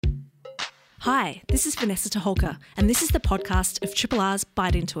Hi, this is Vanessa Toholka, and this is the podcast of Triple R's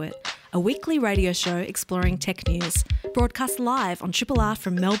Bite Into It, a weekly radio show exploring tech news, broadcast live on Triple R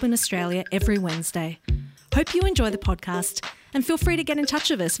from Melbourne, Australia every Wednesday. Hope you enjoy the podcast, and feel free to get in touch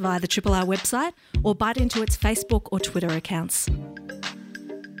with us via the Triple R website or Bite Into It's Facebook or Twitter accounts.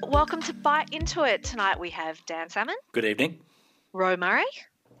 Welcome to Bite Into It. Tonight we have Dan Salmon. Good evening. Ro Murray.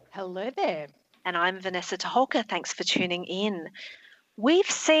 Hello there. And I'm Vanessa Toholka. Thanks for tuning in. We've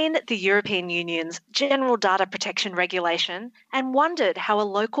seen the European Union's General Data Protection Regulation and wondered how a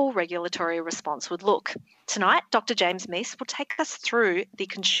local regulatory response would look. Tonight, Dr. James Meese will take us through the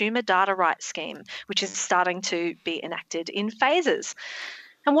Consumer Data Rights Scheme, which is starting to be enacted in phases.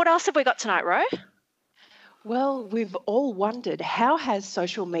 And what else have we got tonight, Ro? Well, we've all wondered, how has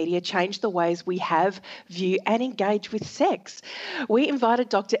social media changed the ways we have, view and engage with sex? We invited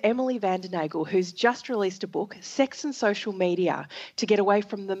Dr. Emily van den Nagel, who's just released a book, Sex and Social Media, to get away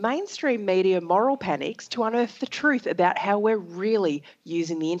from the mainstream media moral panics to unearth the truth about how we're really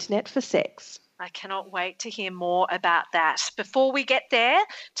using the internet for sex. I cannot wait to hear more about that. Before we get there,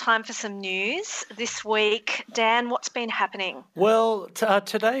 time for some news. This week, Dan, what's been happening? Well,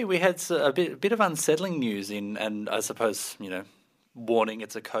 today we had a bit of unsettling news and I suppose, warning,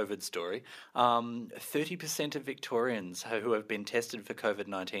 it's a COVID story. 30% of Victorians who have been tested for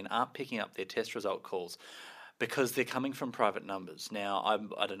COVID-19 aren't picking up their test result calls because they're coming from private numbers. Now,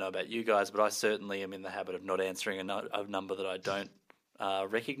 I don't know about you guys, but I certainly am in the habit of not answering a number that I don't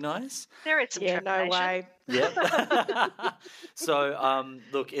recognise. There is some no way. Yeah. So,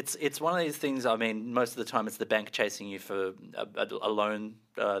 look, it's one of these things. I mean, most of the time it's the bank chasing you for a loan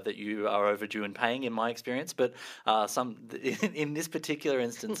that you are overdue in paying, in my experience. But in this particular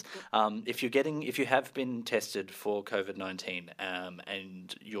instance, if you have been tested for COVID-19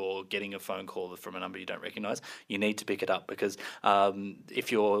 and you're getting a phone call from a number you don't recognise, you need to pick it up because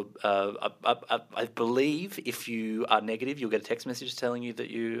if you're, I believe, if you are negative, you'll get a text message telling you that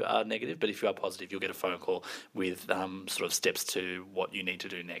you are negative. But if you are positive, you'll get a phone call with sort of steps to what you need to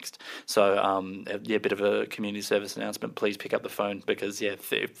do next. So, a bit of a community service announcement. Please pick up the phone because,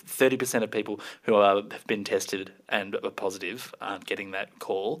 30% of people who have been tested and are positive aren't getting that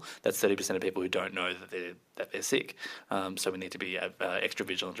call. That's 30% of people who don't know that they're sick. So we need to be extra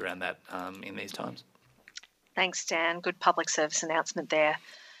vigilant around that in these times. Thanks, Dan. Good public service announcement there.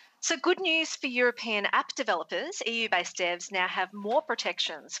 So good news for European app developers. EU-based devs now have more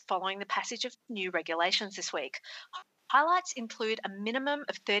protections following the passage of new regulations this week. Highlights include a minimum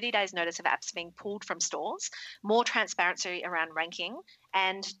of 30 days notice of apps being pulled from stores, more transparency around ranking,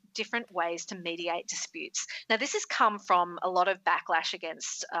 and different ways to mediate disputes. Now, this has come from a lot of backlash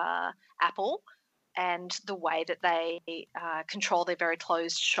against Apple and the way that they control their very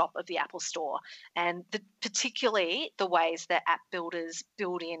closed shop of the Apple Store, and particularly the ways that app builders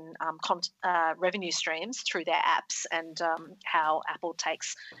build in revenue streams through their apps, and how Apple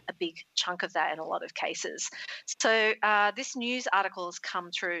takes a big chunk of that in a lot of cases. So this news article has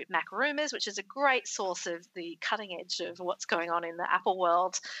come through Mac Rumors, which is a great source of the cutting edge of what's going on in the Apple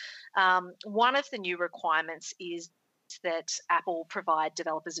world. One of the new requirements is that Apple provide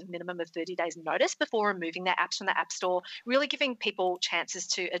developers a minimum of 30 days notice before removing their apps from the App Store, really giving people chances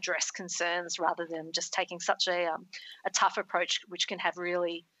to address concerns rather than just taking such a tough approach, which can have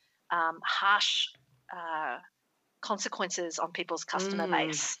really harsh consequences on people's customer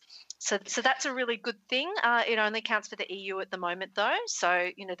base. So that's a really good thing. It only counts for the EU at the moment, though. So,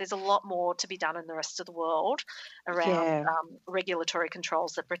 there's a lot more to be done in the rest of the world around regulatory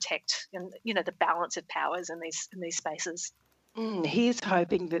controls that protect, the balance of powers in these spaces. Here's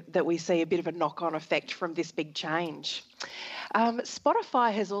hoping that we see a bit of a knock-on effect from this big change.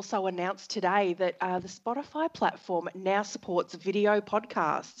 Spotify has also announced today that the Spotify platform now supports video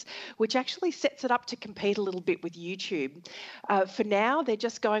podcasts, which actually sets it up to compete a little bit with YouTube. For now, they're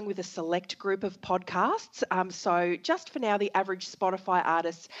just going with a select group of podcasts. So just for now, the average Spotify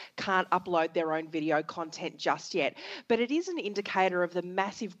artists can't upload their own video content just yet. But it is an indicator of the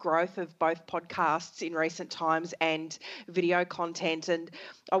massive growth of both podcasts in recent times and video content. And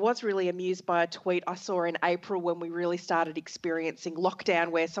I was really amused by a tweet I saw in April when we really started experiencing lockdown,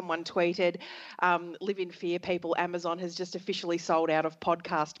 where someone tweeted, live in fear, people, Amazon has just officially sold out of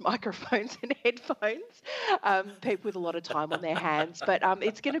podcast microphones and headphones. People with a lot of time on their hands. But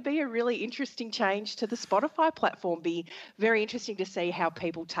it's going to be a really interesting change to the Spotify platform. Be very interesting to see how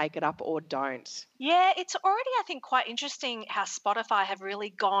people take it up or don't. Yeah, it's already, I think, quite interesting how Spotify have really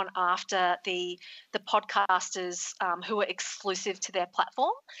gone after the podcasters who are exclusive to their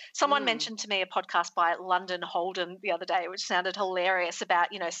platform. Someone mentioned to me a podcast by London Holden the other other day, which sounded hilarious about,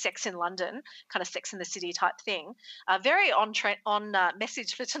 Sex in London, kind of Sex in the City type thing. Very on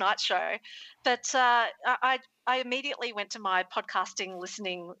message for tonight's show. But I immediately went to my podcasting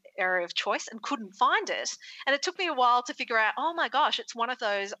listening area of choice and couldn't find it. And it took me a while to figure out, oh my gosh, it's one of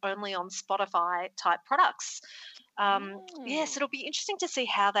those only on Spotify type products. Yes, it'll be interesting to see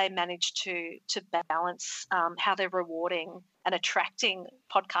how they manage to balance how they're rewarding and attracting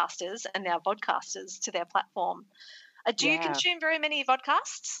podcasters and now vodcasters to their platform. Do you consume very many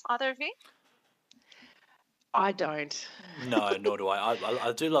vodcasts, either of you? I don't. No, nor do I.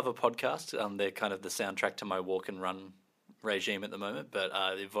 I do love a podcast. They're kind of the soundtrack to my walk and run regime at the moment. But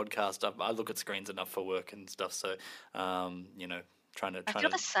the vodcast, I look at screens enough for work and stuff. So, I feel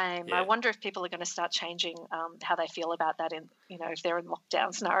the same. Yeah. I wonder if people are going to start changing how they feel about that if they're in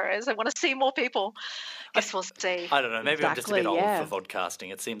lockdown scenarios. I want to see more people. Guess we'll see. I don't know. Maybe I'm just a bit old for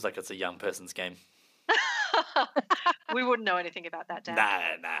podcasting. It seems like it's a young person's game. We wouldn't know anything about that, Dan.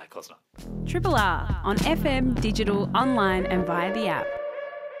 Nah, of course not. Triple R on FM, digital, online and via the app.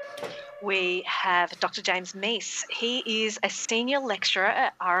 We have Dr. James Meese. He is a senior lecturer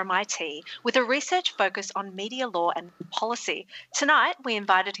at RMIT with a research focus on media law and policy. Tonight, we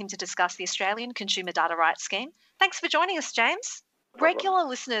invited him to discuss the Australian Consumer Data Rights Scheme. Thanks for joining us, James. Regular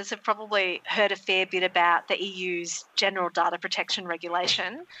listeners have probably heard a fair bit about the EU's General Data Protection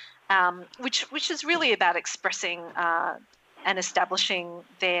Regulation, which is really about expressing and establishing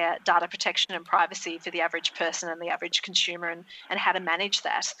their data protection and privacy for the average person and the average consumer and how to manage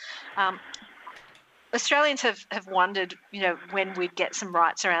that. Australians have wondered, when we'd get some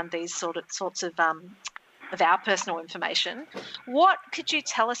rights around these sorts of our personal information. What could you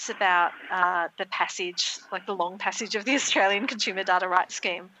tell us about the passage, like the long passage of the Australian Consumer Data Rights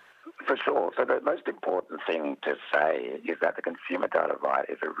Scheme? For sure. So the most important thing to say is that the consumer data right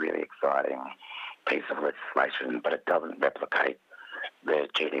is a really exciting piece of legislation, but it doesn't replicate the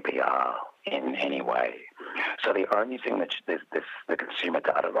GDPR in any way. So the only thing that the consumer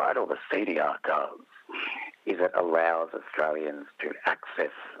data right, or the CDR, does is it allows Australians to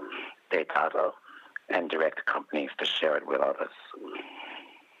access their data and direct companies to share it with others.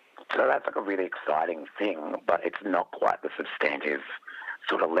 So that's like a really exciting thing, but it's not quite the substantive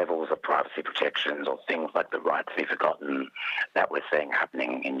sort of levels of privacy protections or things like the right to be forgotten that we're seeing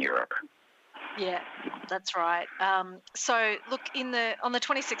happening in Europe. Yeah, that's right. So, look, on the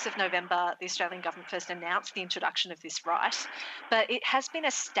 26th of November, the Australian government first announced the introduction of this right, but it has been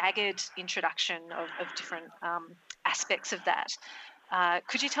a staggered introduction of different aspects of that.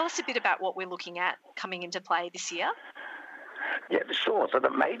 Could you tell us a bit about what we're looking at coming into play this year? Yeah, sure. So the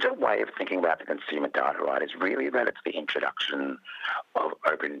major way of thinking about the consumer data right is really that it's the introduction of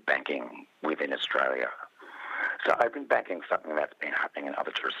open banking within Australia. So open banking is something that's been happening in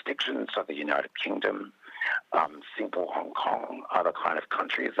other jurisdictions, so the United Kingdom, Singapore, Hong Kong, other kind of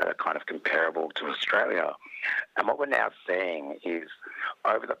countries that are kind of comparable to Australia. And what we're now seeing is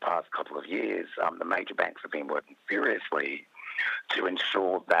over the past couple of years, the major banks have been working furiously to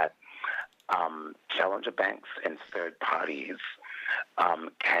ensure that challenger banks and third parties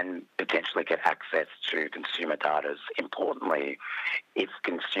can potentially get access to consumer data. Importantly, if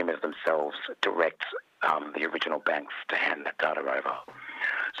consumers themselves direct the original banks to hand that data over.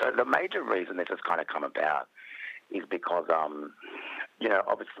 So the major reason this has kind of come about is because,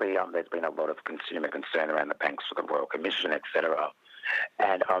 obviously there's been a lot of consumer concern around the banks for the Royal Commission, etc.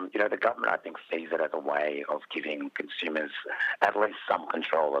 And, the government, I think, sees it as a way of giving consumers at least some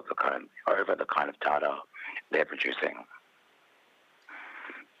control of over the kind of data they're producing.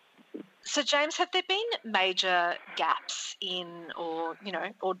 So, James, have there been major gaps in or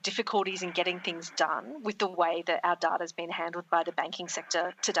difficulties in getting things done with the way that our data has been handled by the banking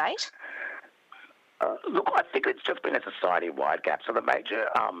sector to date? Look, I think it's just been a society-wide gap. So the major,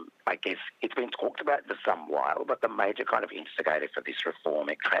 I guess, it's been talked about for some while, but the major kind of instigator for this reform,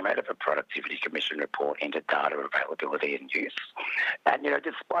 it came out of a Productivity Commission report into data availability and use. And,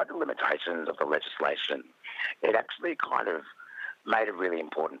 despite the limitations of the legislation, it actually kind of made a really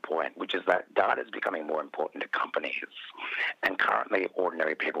important point, which is that data is becoming more important to companies. And currently,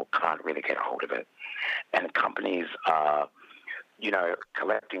 ordinary people can't really get a hold of it. And companies are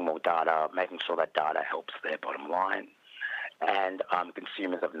collecting more data, making sure that data helps their bottom line, and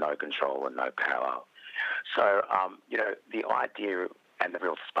consumers have no control and no power. So, the idea and the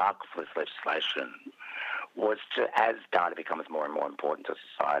real spark for this legislation was to, as data becomes more and more important to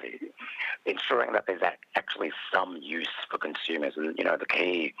society, ensuring that there's actually some use for consumers. And, the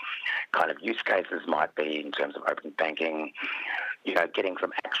key kind of use cases might be in terms of open banking, getting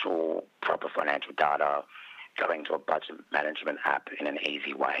some actual proper financial data, going to a budget management app in an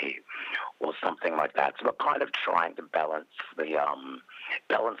easy way or something like that. So we're kind of trying to balance the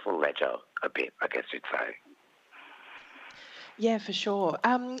ledger a bit, I guess you'd say. Yeah, for sure.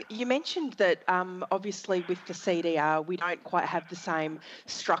 You mentioned that obviously with the CDR, we don't quite have the same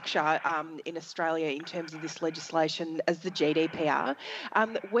structure in Australia in terms of this legislation as the GDPR.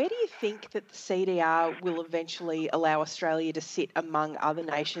 Where do you think that the CDR will eventually allow Australia to sit among other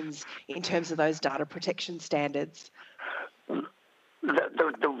nations in terms of those data protection standards?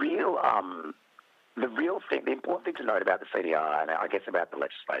 The real thing, the important thing to note about the CDR, and I guess about the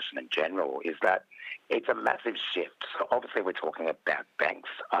legislation in general, is that it's a massive shift. So obviously we're talking about banks,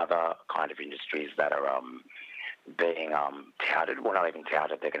 other kind of industries that are being touted, well, not even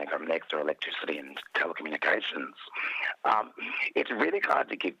touted, they're going to come next, or electricity and telecommunications. It's really hard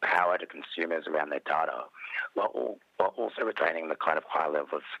to give power to consumers around their data while also retaining the kind of high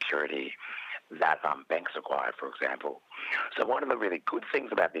level of security that banks require, for example. So one of the really good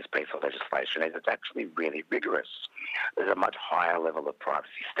things about this piece of legislation is it's actually really rigorous. There's a much higher level of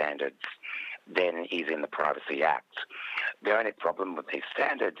privacy standards than is in the Privacy Act. The only problem with these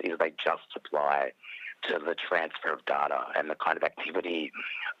standards is they just apply to the transfer of data and the kind of activity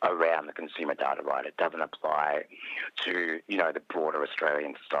around the consumer data right. It doesn't apply to, the broader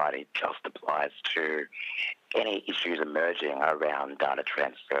Australian society. It just applies to any issues emerging around data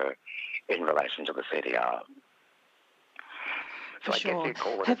transfer in relation to the CDR. So For sure.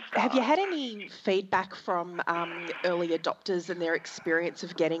 Have you had any feedback from early adopters and their experience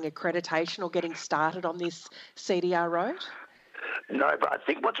of getting accreditation or getting started on this CDR road? No, but I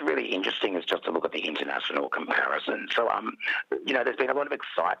think what's really interesting is just to look at the international comparison. So, there's been a lot of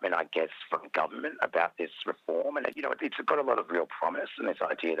excitement, I guess, from government about this reform, and it's got a lot of real promise, and this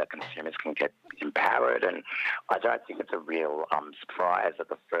idea that consumers can get empowered. And I don't think it's a real surprise that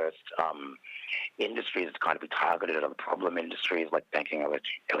the first industries to kind of be targeted are the problem industries like banking,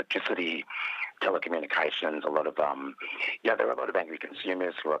 electricity, telecommunications. There are a lot of angry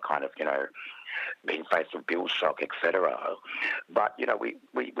consumers who are kind of, being faced with bill shock, etc. But,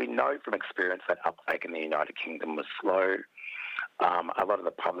 we know from experience that uptake in the United Kingdom was slow. A lot of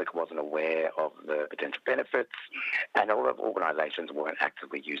the public wasn't aware of the potential benefits, and a lot of organisations weren't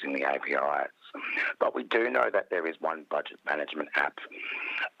actively using the APIs. But we do know that there is one budget management app,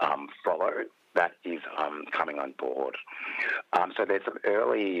 Follow, that is coming on board. So there's some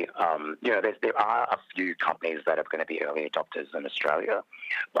early, there are a few companies that are going to be early adopters in Australia,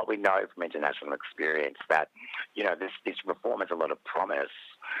 but we know from international experience that, this reform has a lot of promise,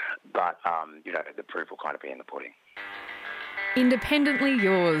 but, the proof will kind of be in the pudding. Independently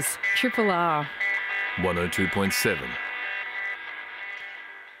yours, Triple R. 102.7.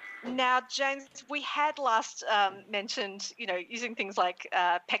 Now, James, we had last mentioned, using things like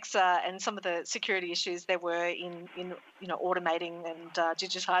PEXA and some of the security issues there were in automating and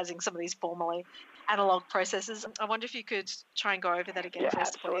digitising some of these formerly analogue processes. I wonder if you could try and go over that again for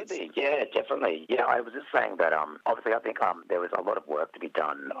us, please. Absolutely. Yeah, definitely. Yeah, I was just saying that obviously I think there was a lot of work to be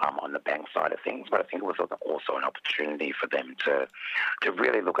done on the bank side of things, but I think it was also an opportunity for them to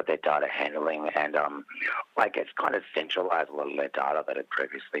really look at their data handling and I guess kind of centralise a lot of their data that had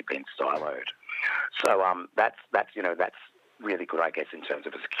previously been siloed. So that's really good, I guess, in terms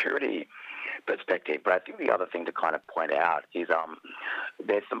of a security perspective. But I think the other thing to kind of point out is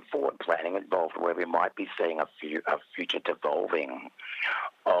there's some forward planning involved where we might be seeing a future devolving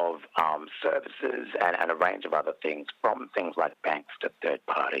of services and a range of other things from things like banks to third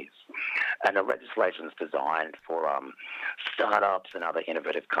parties. And the legislation is designed for startups and other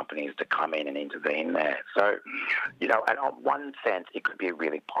innovative companies to come in and intervene there. So, and on one sense, it could be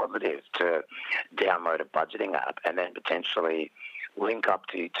really positive to download a budgeting app and then potentially link up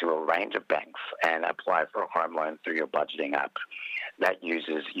to a range of banks and apply for a home loan through your budgeting app that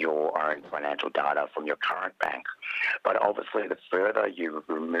uses your own financial data from your current bank. But obviously, the further you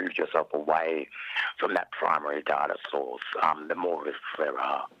remove yourself away from that primary data source, the more risks there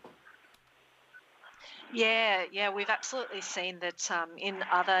are. Yeah, we've absolutely seen that in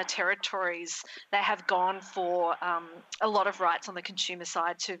other territories they have gone for a lot of rights on the consumer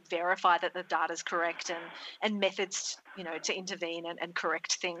side to verify that the data is correct and methods, to intervene and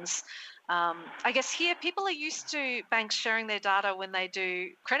correct things. I guess here people are used to banks sharing their data when they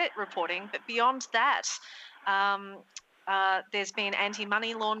do credit reporting, but beyond that, there's been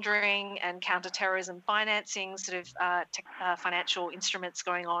anti-money laundering and counter-terrorism financing sort of financial instruments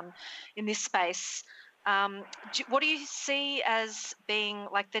going on in this space. What do you see as being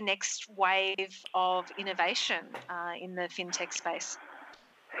like the next wave of innovation in the fintech space?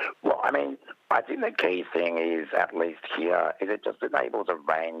 Well, I mean, I think the key thing is, at least here, is it just enables a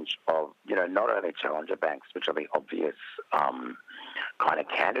range of, not only challenger banks, which are the obvious kind of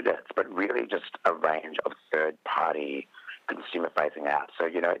candidates, but really just a range of third-party consumer-facing apps. So,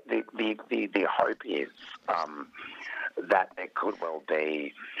 the hope is that there could well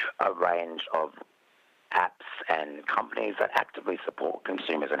be a range of apps and companies that actively support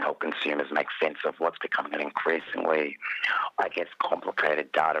consumers and help consumers make sense of what's becoming an increasingly, complicated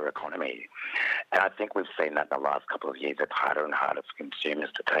data economy. And I think we've seen that in the last couple of years. It's harder and harder for consumers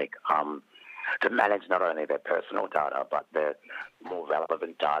to manage not only their personal data, but their more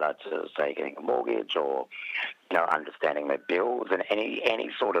relevant data to, say, getting a mortgage or, understanding their bills, and any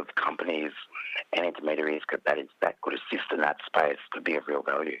sort of companies and intermediaries that could assist in that space could be of real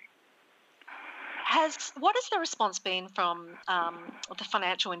value. What has the response been from the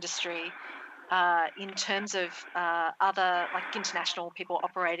financial industry in terms of other international people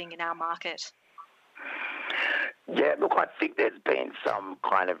operating in our market? Yeah, look, I think there's been some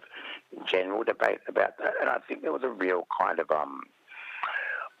kind of general debate about that, and I think there was a real kind of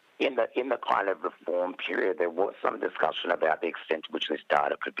in the kind of reform period, there was some discussion about the extent to which this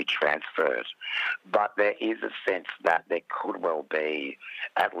data could be transferred. But there is a sense that there could well be,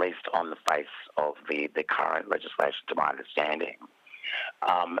 at least on the face of the current legislation, to my understanding,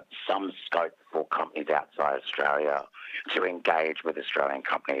 some scope for companies outside Australia to engage with Australian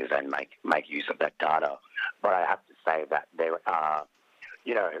companies and make use of that data. But I have to say that there are,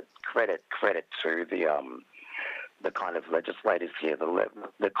 credit to the kind of legislators here,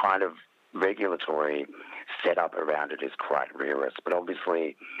 the kind of regulatory setup around it is quite rigorous. But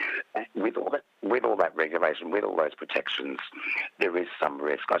obviously, with all that regulation, with all those protections, there is some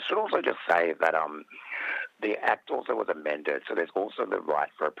risk. I should also just say that the Act also was amended, so there's also the right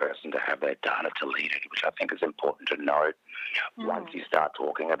for a person to have their data deleted, which I think is important to note once you start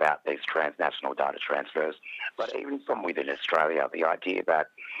talking about these transnational data transfers. But even from within Australia, the idea that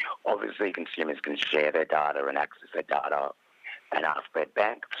obviously consumers can share their data and access their data and ask their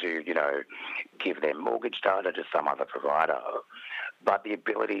bank to, give their mortgage data to some other provider. But the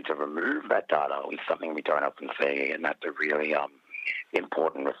ability to remove that data is something we don't often see, and that's a really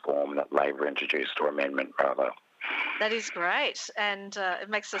important reform that Labor introduced, or amendment rather. That is great, and it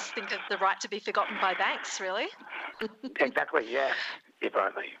makes us think of the right to be forgotten by banks, really. Exactly, yeah, if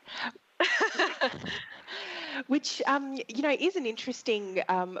only. Which, is an interesting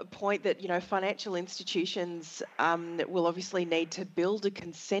point that, financial institutions will obviously need to build a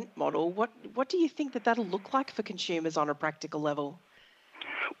consent model. What do you think that'll look like for consumers on a practical level?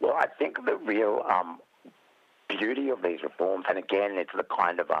 Well, I think the real beauty of these reforms, and again, it's the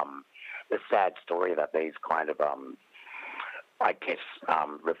kind of the sad story that these kind of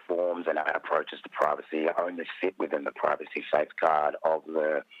reforms and approaches to privacy only sit within the privacy safeguard of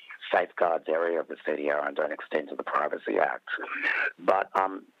the safeguards area of the CDR and don't extend to the Privacy Act. But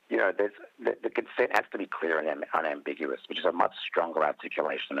there's the consent has to be clear and unambiguous, which is a much stronger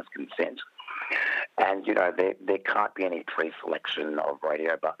articulation of consent. And, there can't be any pre-selection of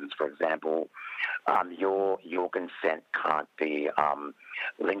radio buttons, for example. Your consent can't be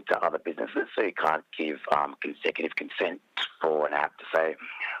linked to other businesses, so you can't give consecutive consent for an app to say,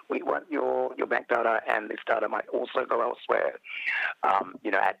 we want your bank data and this data might also go elsewhere.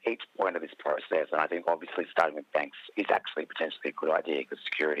 At each point of this process, and I think obviously starting with banks is actually potentially a good idea because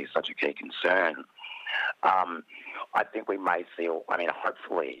security is such a key concern. I think we may see,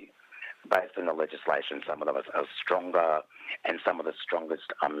 hopefully, based on the legislation, some of them are stronger and some of the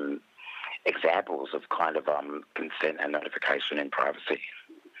strongest examples of kind of consent and notification in privacy.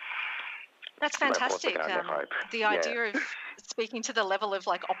 That's fantastic. The idea of speaking to the level of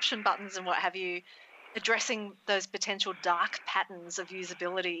option buttons and what have you, addressing those potential dark patterns of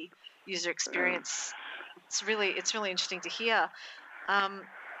usability, user experience. It's really interesting to hear.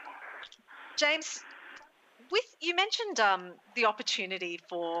 James, you mentioned the opportunity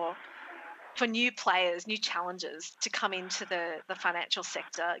for new players, new challengers to come into the financial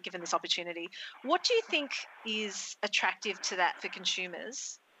sector, given this opportunity. What do you think is attractive to that for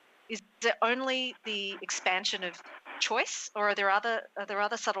consumers? Is it only the expansion of choice, or are there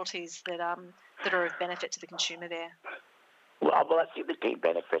other subtleties that are of benefit to the consumer there? Well, I think the key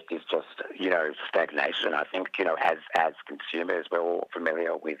benefit is just, stagnation. I think, as consumers, we're all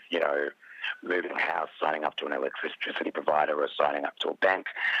familiar with, moving house, signing up to an electricity provider or signing up to a bank,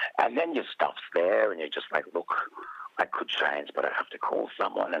 and then your stuff's there and you're just like, look, I could change, but I have to call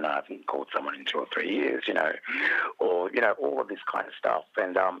someone, and I haven't called someone in 2 or 3 years, or, all of this kind of stuff.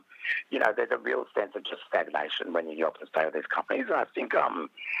 And, there's a real sense of just stagnation when you often stay with these companies. And I think,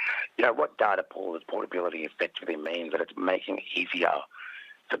 what data portability effectively means that it's making it easier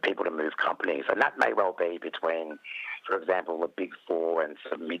for people to move companies. And that may well be between, for example, the big four and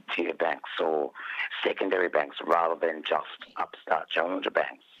some mid-tier banks or secondary banks rather than just upstart challenger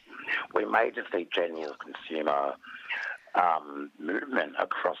banks. We may just see general consumer movement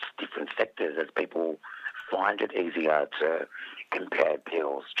across different sectors as people find it easier to compare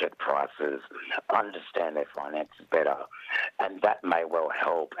bills, check prices, understand their finances better, and that may well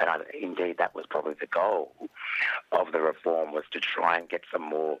help. And indeed, that was probably the goal of the reform, was to try and get some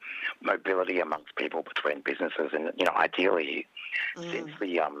more mobility amongst people between businesses. And, ideally, since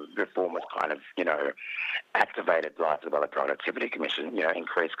the reform was kind of, activated largely by the Productivity Commission,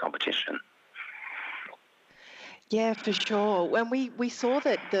 increased competition. Yeah, for sure. When we saw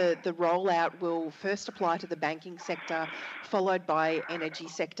that the rollout will first apply to the banking sector, followed by energy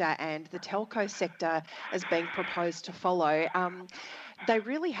sector and the telco sector as being proposed to follow. They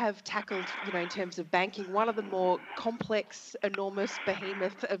really have tackled, in terms of banking, one of the more complex, enormous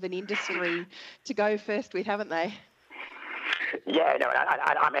behemoth of an industry to go first with, haven't they? Yeah, no,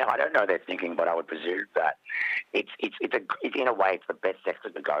 I mean, I don't know their thinking, but I would presume that it's in a way, it's the best sector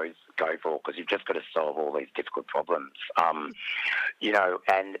to go for, because you've just got to solve all these difficult problems. And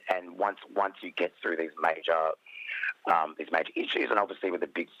once you get through these major issues, and obviously with the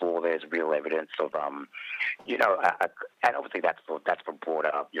big four, there's real evidence of, and obviously that's for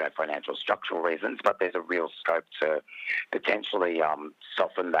broader, financial structural reasons, but there's a real scope to potentially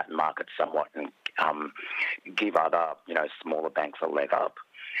soften that market somewhat and give other, smaller banks a leg up.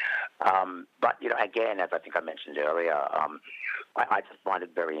 But, again, as I think I mentioned earlier, I just find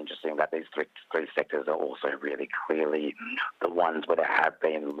it very interesting that these three sectors are also really clearly the ones where there have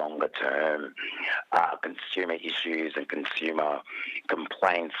been longer-term consumer issues and consumer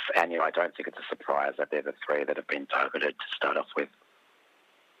complaints. And, I don't think it's a surprise that they're the three that have been targeted to start off with.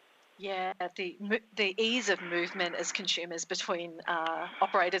 Yeah, the ease of movement as consumers between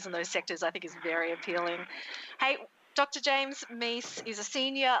operators in those sectors, I think, is very appealing. Hey, Dr. James Meese is a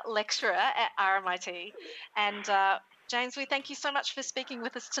senior lecturer at RMIT. And James, we thank you so much for speaking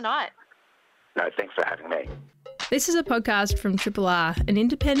with us tonight. No, thanks for having me. This is a podcast from Triple R, an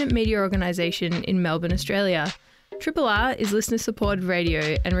independent media organisation in Melbourne, Australia. Triple R is listener-supported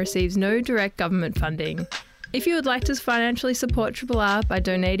radio and receives no direct government funding. If you would like to financially support Triple R by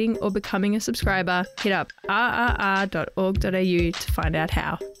donating or becoming a subscriber, hit up rrr.org.au to find out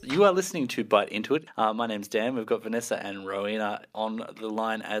how. You are listening to Bite Into It. My name's Dan. We've got Vanessa and Rowena on the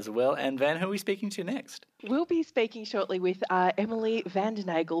line as well. And Van, who are we speaking to next? We'll be speaking shortly with Emily van den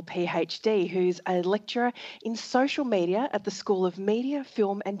Nagel, PhD, who's a lecturer in social media at the School of Media,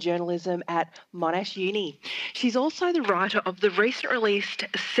 Film and Journalism at Monash Uni. She's also the writer of the recent released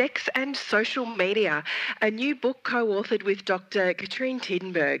Sex and Social Media, a new book co-authored with Dr. Katrine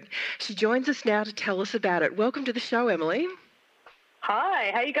Tidenberg. She joins us now to tell us about it. Welcome to the show, Emily.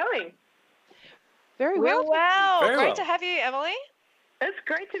 Hi, how are you going? Very well. Great well. to have you, Emily. It's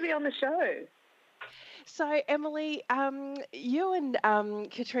great to be on the show. So, Emily, you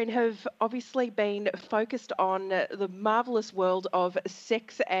and Katrine have obviously been focused on the marvellous world of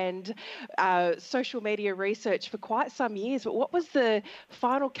sex and social media research for quite some years. But what was the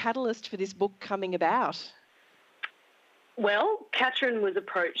final catalyst for this book coming about? Well, Katrin was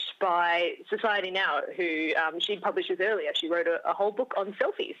approached by Society Now, who she'd published this earlier. She wrote a whole book on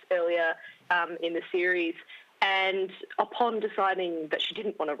selfies earlier in the series. And upon deciding that she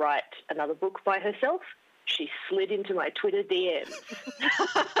didn't want to write another book by herself, she slid into my Twitter DMs.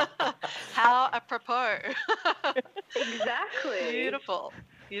 How apropos. Exactly. Beautiful.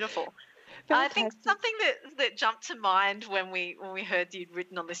 Fantastic. I think something that jumped to mind when we heard you'd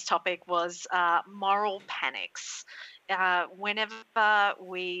written on this topic was moral panics. Whenever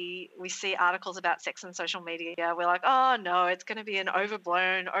we see articles about sex and social media, we're like, oh no, it's going to be an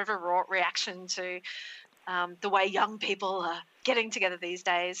overblown, overwrought reaction to the way young people are getting together these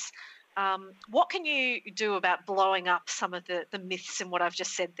days. What can you do about blowing up some of the myths in what I've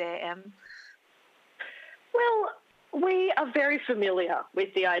just said there, Em? Well, we are very familiar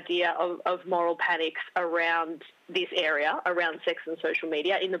with the idea of moral panics around this area, around sex and social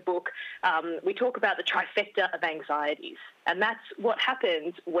media. In the book, we talk about the trifecta of anxieties, and that's what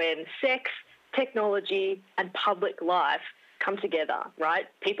happens when sex, technology, and public life come together, right?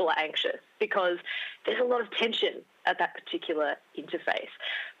 People are anxious because there's a lot of tension at that particular interface.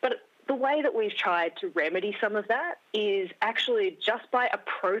 But the way that we've tried to remedy some of that is actually just by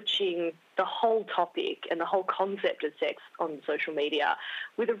approaching the whole topic and the whole concept of sex on social media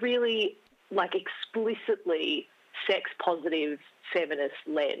with a really explicitly sex-positive feminist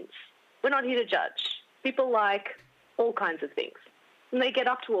lens. We're not here to judge. People like all kinds of things, and they get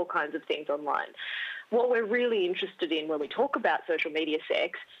up to all kinds of things online. what we're really interested in when we talk about social media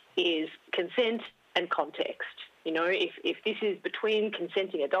sex is consent and context. You know, if this is between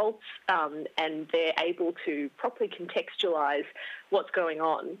consenting adults and they're able to properly contextualise what's going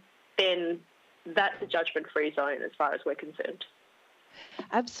on, then that's a judgment-free zone as far as we're concerned.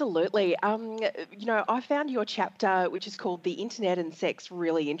 Absolutely. I found your chapter, which is called The Internet and Sex,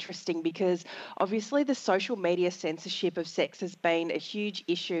 really interesting because obviously the social media censorship of sex has been a huge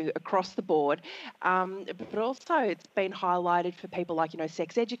issue across the board, but also it's been highlighted for people like,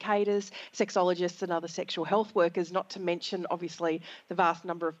 sex educators, sexologists and other sexual health workers, not to mention, obviously, the vast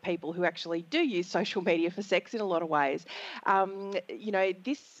number of people who actually do use social media for sex in a lot of ways.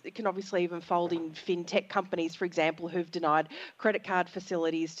 This can obviously even fold in fintech companies, for example, who've denied credit card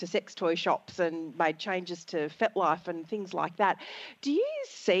facilities to sex toy shops and made changes to FetLife and things like that. Do you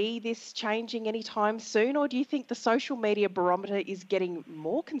see this changing anytime soon, or do you think the social media barometer is getting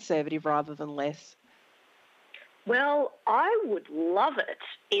more conservative rather than less? Well, I would love it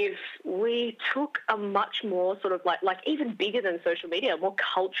if we took a much more sort of like even bigger than social media, a more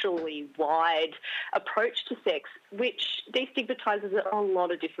culturally wide approach to sex, which destigmatizes it on a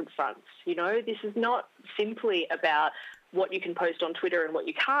lot of different fronts. This is not simply about what you can post on Twitter and what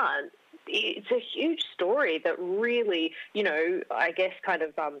you can't. It's a huge story that really, I guess kind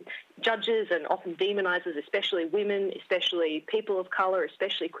of judges and often demonises, especially women, especially people of colour,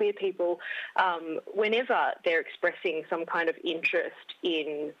 especially queer people, whenever they're expressing some kind of interest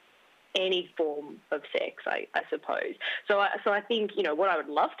in any form of sex, I suppose. So I think, what I would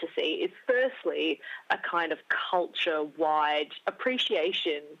love to see is firstly a kind of culture-wide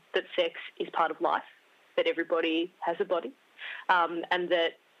appreciation that sex is part of life, that everybody has a body, and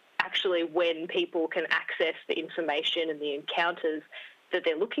that actually when people can access the information and the encounters that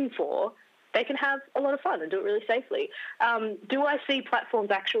they're looking for, they can have a lot of fun and do it really safely. Do I see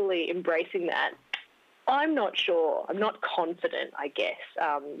platforms actually embracing that? I'm not sure. I'm not confident, I guess.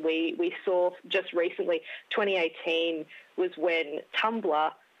 We saw just recently, 2018 was when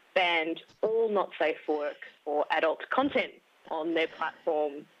Tumblr banned all not safe for work or adult content on their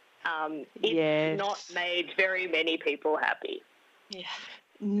platform. It's not made very many people happy. Yeah.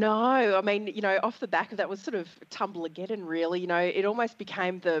 No, I mean, off the back of that was sort of Tumblr-geddon, really. It almost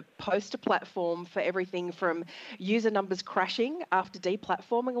became the poster platform for everything from user numbers crashing after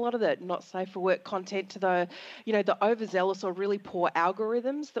deplatforming a lot of the not safe for work content to the overzealous or really poor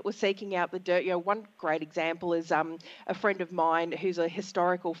algorithms that were seeking out the dirt. One great example is a friend of mine who's a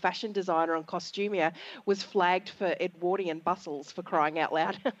historical fashion designer and costumier was flagged for Edwardian bustles, for crying out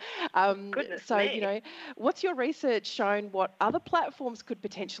loud. Goodness so, me. what's your research shown what other platforms could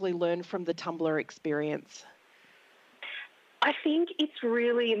potentially learn from the Tumblr experience? I think it's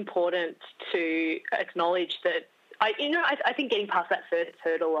really important to acknowledge that, I think getting past that first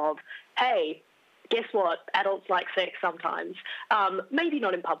hurdle of, hey, guess what, adults like sex sometimes, maybe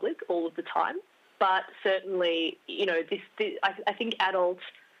not in public all of the time, but certainly, I think adults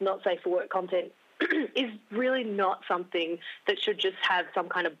not safe for work content is really not something that should just have some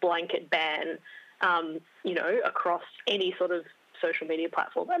kind of blanket ban, across any sort of social media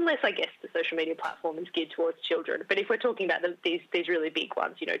platform, unless I guess the social media platform is geared towards children. But if we're talking about these really big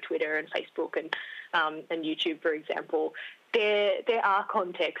ones, Twitter and Facebook and YouTube, for example, there are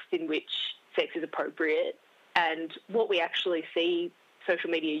contexts in which sex is appropriate, and what we actually see social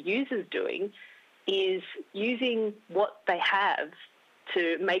media users doing is using what they have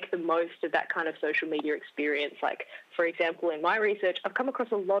to make the most of that kind of social media experience. Like, for example, in my research, I've come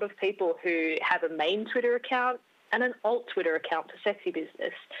across a lot of people who have a main Twitter account and an alt Twitter account for sexy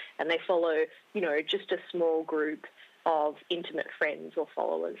business, and they follow, just a small group of intimate friends or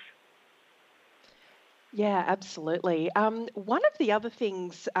followers. Yeah, absolutely. One of the other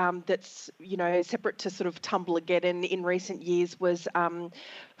things that's, separate to sort of Tumblr-geddon in recent years was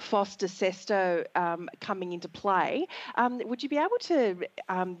FOSTA-SESTA coming into play. Would you be able to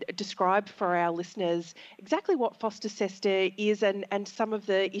describe for our listeners exactly what FOSTA-SESTA is and some of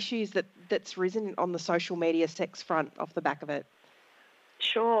the issues that's risen on the social media sex front off the back of it?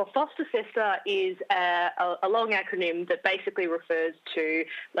 Sure. FOSTA-SESTA is a long acronym that basically refers to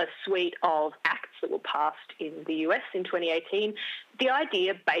a suite of acts that were passed in the US in 2018. The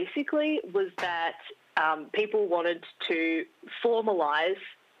idea basically was that people wanted to formalise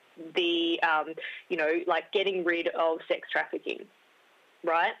the, getting rid of sex trafficking,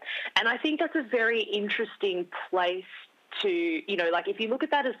 right? And I think that's a very interesting place to, if you look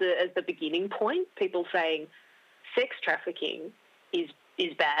at that as the beginning point, people saying sex trafficking is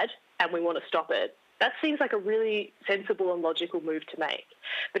bad and we want to stop it, that seems like a really sensible and logical move to make.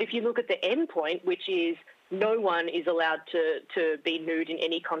 But if you look at the end point, which is no one is allowed to be nude in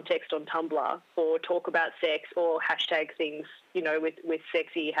any context on Tumblr or talk about sex or hashtag things, with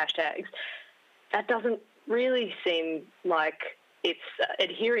sexy hashtags, that doesn't really seem like it's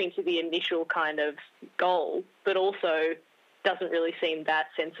adhering to the initial kind of goal, but also doesn't really seem that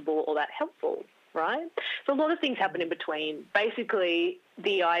sensible or that helpful, right? So a lot of things happen in between. Basically,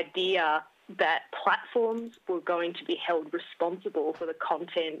 the idea that platforms were going to be held responsible for the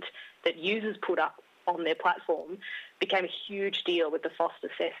content that users put up on their platform became a huge deal with the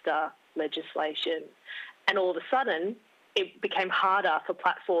Foster-Sester legislation. And all of a sudden, it became harder for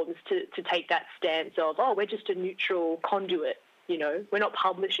platforms to take that stance of, we're just a neutral conduit, we're not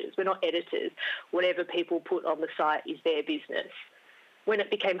publishers, we're not editors. Whatever people put on the site is their business. When it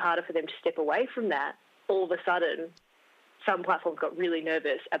became harder for them to step away from that, all of a sudden, some platforms got really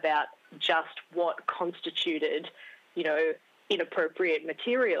nervous about just what constituted, inappropriate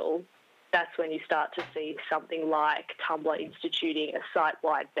material. That's when you start to see something like Tumblr instituting a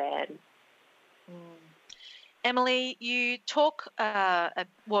site-wide ban. Emily, you talk,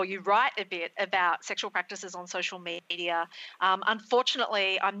 you write a bit about sexual practices on social media.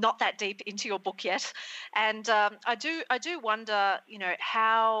 Unfortunately, I'm not that deep into your book yet, and I do wonder,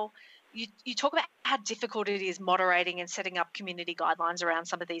 how you talk about how difficult it is moderating and setting up community guidelines around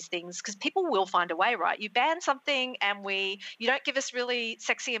some of these things, because people will find a way, right? You ban something and you don't give us really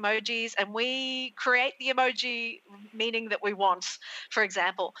sexy emojis, and we create the emoji meaning that we want, for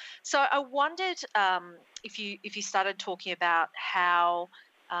example. So I wondered if you started talking about how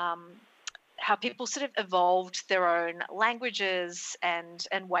people sort of evolved their own languages and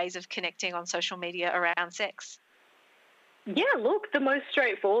ways of connecting on social media around sex. Yeah, look, the most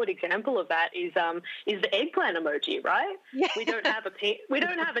straightforward example of that is the eggplant emoji, right? Yeah. We don't have a dick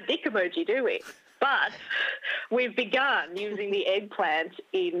emoji, do we? But we've begun using the eggplant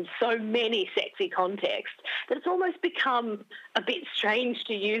in so many sexy contexts that it's almost become a bit strange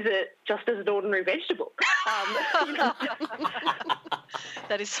to use it just as an ordinary vegetable.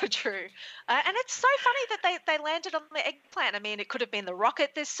 That is so true. And it's so funny that they landed on the eggplant. I mean, it could have been the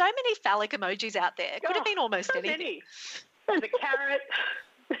rocket. There's so many phallic emojis out there. It could have been almost so anything. Many. There's a carrot.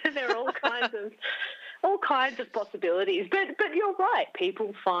 There are all kinds of possibilities. But you're right.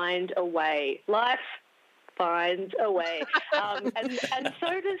 People find a way. Life finds a way, and so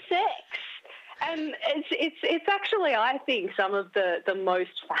does sex. And it's actually, I think, some of the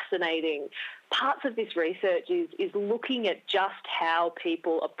most fascinating parts of this research is looking at just how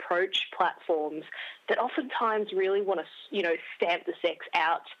people approach platforms that oftentimes really want to, stamp the sex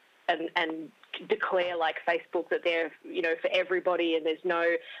out and declare, like Facebook, that they're, for everybody and there's no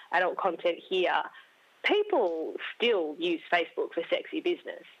adult content here. People still use Facebook for sexy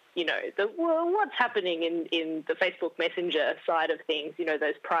business. What's happening in the Facebook Messenger side of things,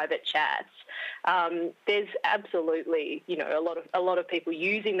 those private chats. There's absolutely, a lot of people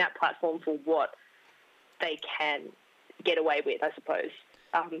using that platform for what they can get away with, I suppose.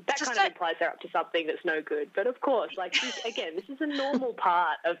 That kind of implies they're up to something that's no good. But of course, this is a normal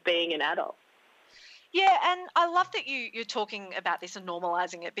part of being an adult. Yeah, and I love that you're talking about this and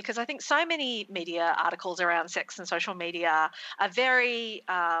normalising it, because I think so many media articles around sex and social media are very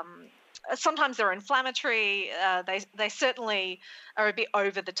sometimes they're inflammatory. They certainly are a bit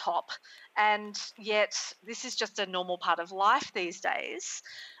over the top, and yet this is just a normal part of life these days.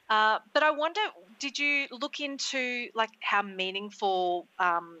 But I wonder, did you look into how meaningful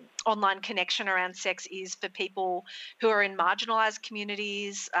online connection around sex is for people who are in marginalised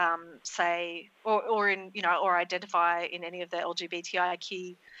communities, say, or in or identify in any of the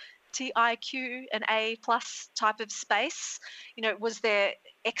LGBTIQ and A+ type of space? Was there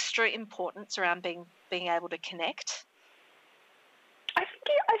extra importance around being able to connect? I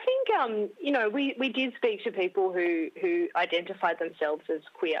think we did speak to people who identified themselves as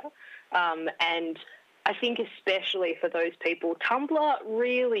queer, and I think especially for those people, Tumblr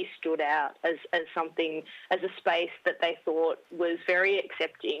really stood out as a space that they thought was very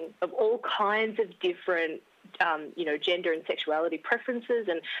accepting of all kinds of different gender and sexuality preferences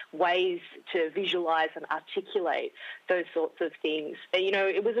and ways to visualise and articulate those sorts of things.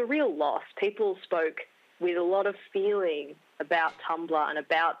 It was a real loss. People spoke with a lot of feeling about Tumblr and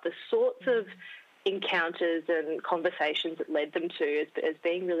about the sorts of encounters and conversations that led them to as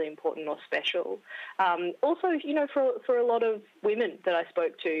being really important or special. Also, for a lot of women that I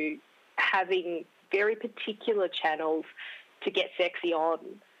spoke to, having very particular channels to get sexy on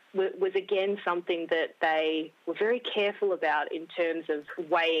was again something that they were very careful about in terms of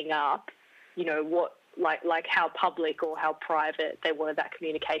weighing up, what how public or how private they wanted that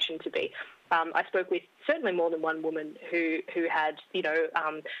communication to be. I spoke with certainly more than one woman who had,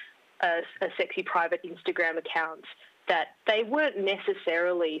 a sexy private Instagram account that they weren't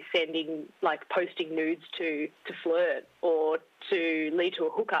necessarily posting nudes to flirt or to lead to a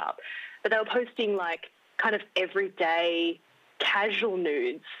hookup, but they were posting kind of everyday casual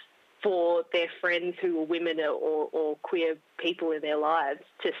nudes for their friends who were women or queer people in their lives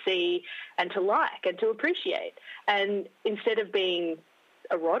to see and to like and to appreciate. And instead of being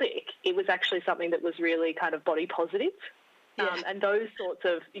erotic, it was actually something that was really kind of body positive. Yeah. And those sorts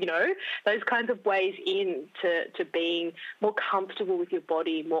of, those kinds of ways to being more comfortable with your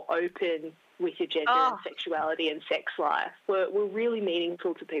body, more open with your gender and sexuality and sex life were really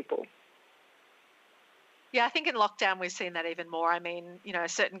meaningful to people. Yeah, I think in lockdown we've seen that even more. I mean,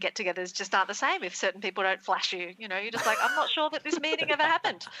 certain get-togethers just aren't the same if certain people don't flash you. You're just like, I'm not sure that this meeting ever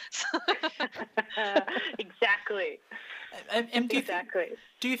happened. Exactly. And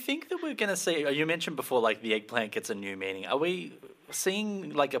do you think that we're going to see, you mentioned before, the eggplant gets a new meaning. Are we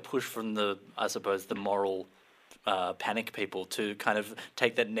seeing a push from the moral panic people to kind of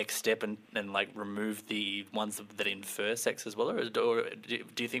take that next step and remove the ones that infer sex as well? Or do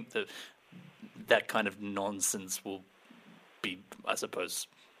you think that kind of nonsense will be,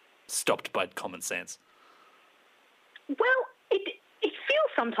 stopped by common sense? Well, it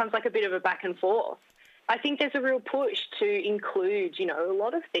feels sometimes like a bit of a back and forth. I think there's a real push to include, a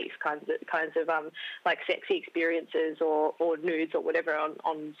lot of these kinds of sexy experiences or nudes or whatever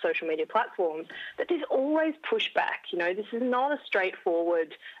on social media platforms. But there's always pushback. This is not a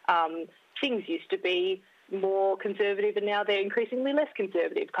straightforward. Things used to be more conservative, and now they're increasingly less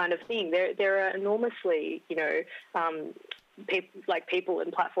conservative kind of thing. There are enormously, people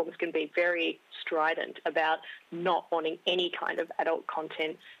and platforms can be very strident about not wanting any kind of adult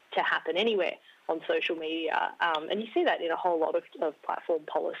content to happen anywhere on social media. And you see that in a whole lot of platform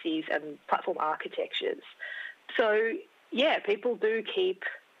policies and platform architectures. So, yeah, people do keep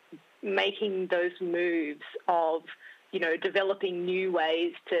making those moves of, developing new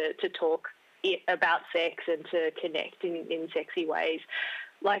ways to talk about sex and to connect in sexy ways.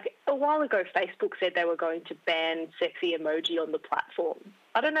 A while ago, Facebook said they were going to ban sexy emoji on the platform.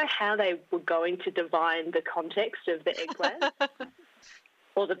 I don't know how they were going to divine the context of the eggplant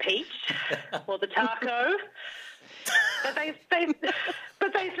or the peach or the taco, but they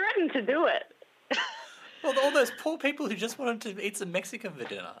threatened to do it. Well, all those poor people who just wanted to eat some Mexican for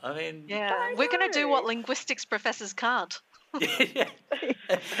dinner. I mean, yeah, we're going to do what linguistics professors can't. Yeah.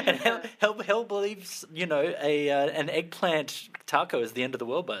 And hell believes, an eggplant taco is the end of the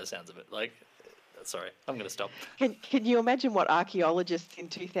world by the sounds of it. Sorry, I'm going to stop. Can you imagine what archaeologists in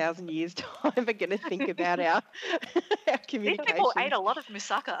 2,000 years' time are going to think about our communication? These people ate a lot of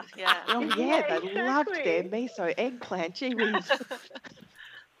moussaka. Yeah. Oh, yeah, they exactly. Loved their miso eggplant. Gee whiz.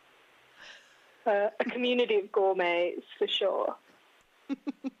 A community of gourmets, for sure.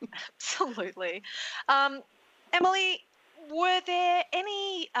 Absolutely. Emily, were there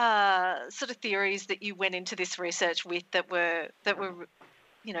any sort of theories that you went into this research with that were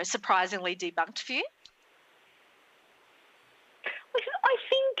surprisingly debunked for you? I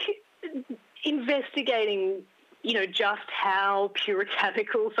think investigating, just how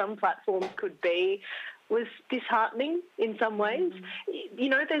puritanical some platforms could be was disheartening in some ways.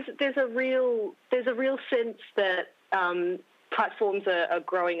 There's a real sense that platforms are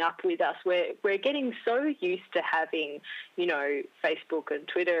growing up with us. We're getting so used to having, Facebook and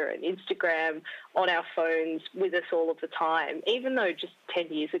Twitter and Instagram on our phones with us all of the time, even though just 10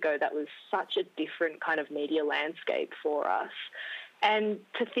 years ago that was such a different kind of media landscape for us. And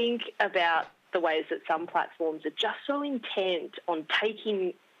to think about the ways that some platforms are just so intent on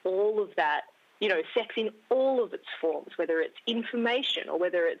taking all of that, sex in all of its forms, whether it's information or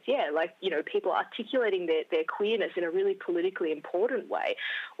whether it's, people articulating their queerness in a really politically important way,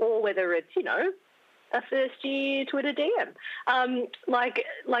 or whether it's, a first-year Twitter DM,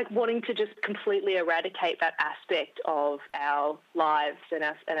 wanting to just completely eradicate that aspect of our lives and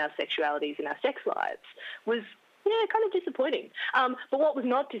our sexualities and our sex lives was, kind of disappointing. But what was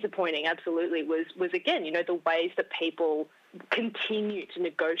not disappointing, absolutely, was again, the ways that people continue to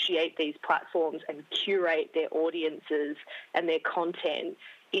negotiate these platforms and curate their audiences and their content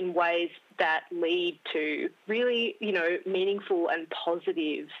in ways that lead to really, meaningful and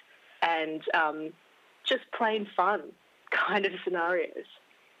positive and just plain fun kind of scenarios.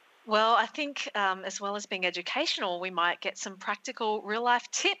 Well, I think as well as being educational, we might get some practical real-life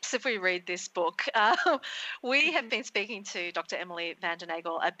tips if we read this book. We have been speaking to Dr. Emily van den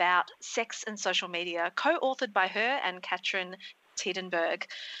Nagel about sex and social media, co-authored by her and Katrin Tiedenberg.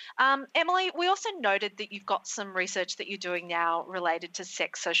 Emily, we also noted that you've got some research that you're doing now related to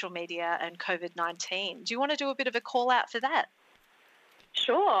sex, social media and COVID-19. Do you want to do a bit of a call out for that?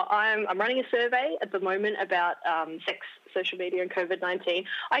 Sure. I'm running a survey at the moment about sex, social media, and COVID-19.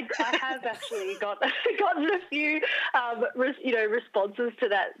 I have actually gotten a few responses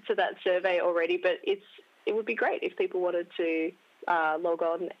to that survey already, but it would be great if people wanted to log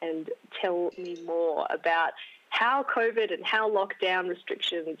on and tell me more about how COVID and how lockdown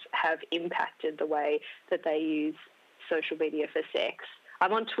restrictions have impacted the way that they use social media for sex.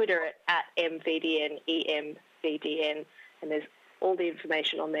 I'm on Twitter at MVDN, EMVDN, and there's all the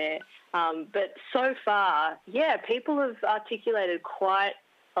information on there. But so far, people have articulated quite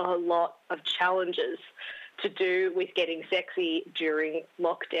a lot of challenges to do with getting sexy during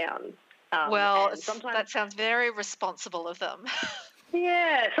lockdown. That sounds very responsible of them.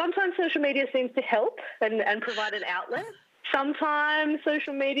 Yeah, sometimes social media seems to help and provide an outlet. Sometimes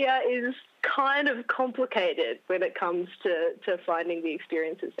social media is kind of complicated when it comes to finding the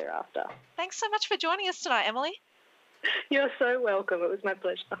experiences they're after. Thanks so much for joining us tonight, Emily. You're so welcome. It was my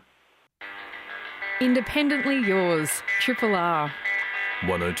pleasure. Independently yours, Triple R.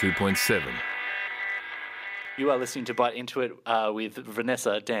 102.7. You are listening to Bite Into It with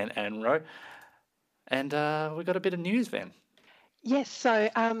Vanessa, Dan and Ro. And we've got a bit of news, Van. Yes, so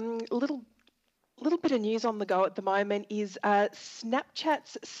little bit of news on the go at the moment is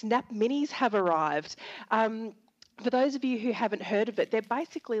Snapchat's Snap Minis have arrived. For those of you who haven't heard of it, they're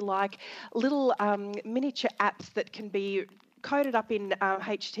basically like little miniature apps that can be coded up in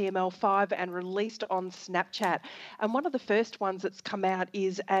HTML5 and released on Snapchat. And one of the first ones that's come out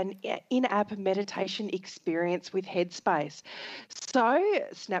is an in-app meditation experience with Headspace. So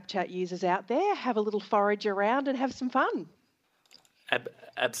Snapchat users out there, have a little forage around and have some fun.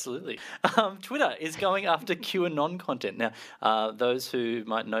 Absolutely. Twitter is going after QAnon content. Now, those who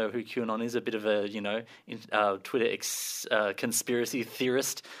might know who QAnon is, a bit of a, Twitter conspiracy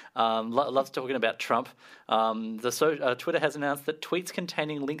theorist, loves talking about Trump. Twitter has announced that tweets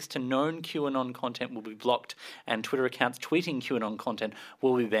containing links to known QAnon content will be blocked and Twitter accounts tweeting QAnon content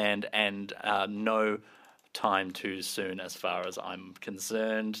will be banned, and no time too soon as far as I'm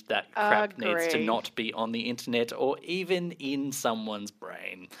concerned. That crap needs to not be on the internet or even in someone's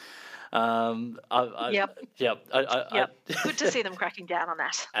brain. Yep. Good to see them cracking down on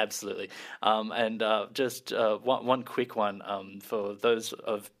that. Absolutely. Just one quick one for those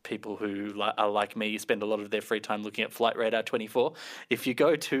of people who are like me, spend a lot of their free time looking at Flight Radar 24. If you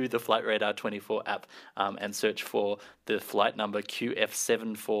go to the Flight Radar 24 app and search for the flight number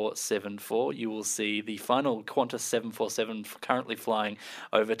QF7474, you will see the final Qantas 747 currently flying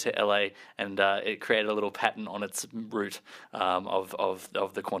over to LA, and it created a little pattern on its route of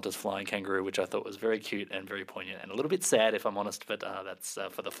the Qantas flying kangaroo, which I thought was very cute and very poignant and a little bit sad, if I'm honest, but that's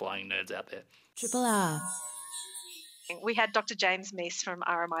for the flying nerds out there. Triple R. We had Dr. James Meese from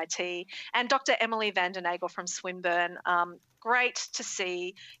RMIT and Dr. Emily van den Nagel from Swinburne. Great to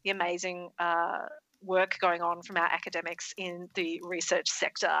see the amazing work going on from our academics in the research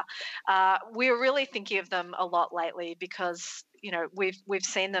sector. We're really thinking of them a lot lately because we've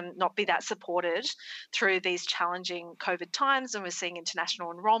seen them not be that supported through these challenging COVID times, and we're seeing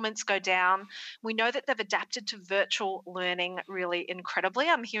international enrolments go down. We know that they've adapted to virtual learning really incredibly.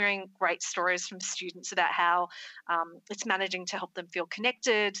 I'm hearing great stories from students about how it's managing to help them feel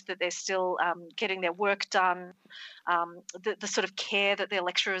connected, that they're still getting their work done, the sort of care that their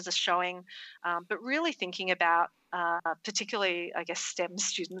lecturers are showing, but really thinking about particularly, I guess, STEM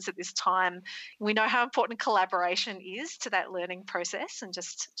students at this time. We know how important collaboration is to that learning process and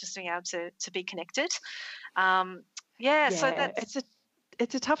just being able to be connected. So that's...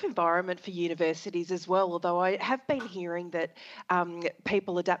 It's a tough environment for universities as well, although I have been hearing that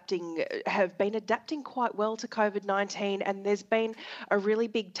people have been adapting quite well to COVID-19, and there's been a really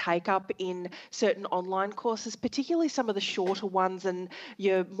big take-up in certain online courses, particularly some of the shorter ones and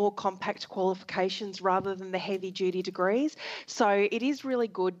your more compact qualifications rather than the heavy-duty degrees. So it is really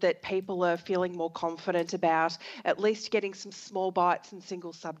good that people are feeling more confident about at least getting some small bites and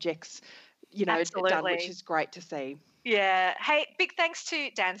single subjects, done, which is great to see. Yeah. Hey, big thanks to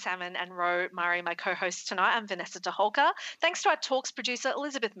Dan Salmon and Ro Murray, my co-hosts tonight. I'm Vanessa De Holker. Thanks to our Talks producer,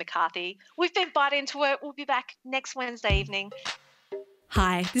 Elizabeth McCarthy. We've been Bite Into It. We'll be back next Wednesday evening.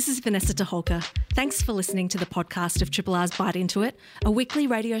 Hi, this is Vanessa De Holker. Thanks for listening to the podcast of Triple R's Bite Into It, a weekly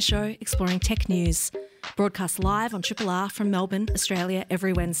radio show exploring tech news. Broadcast live on Triple R from Melbourne, Australia,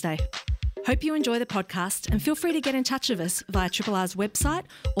 every Wednesday. Hope you enjoy the podcast and feel free to get in touch with us via Triple R's website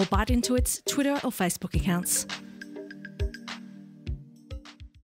or Bite Into It's Twitter or Facebook accounts.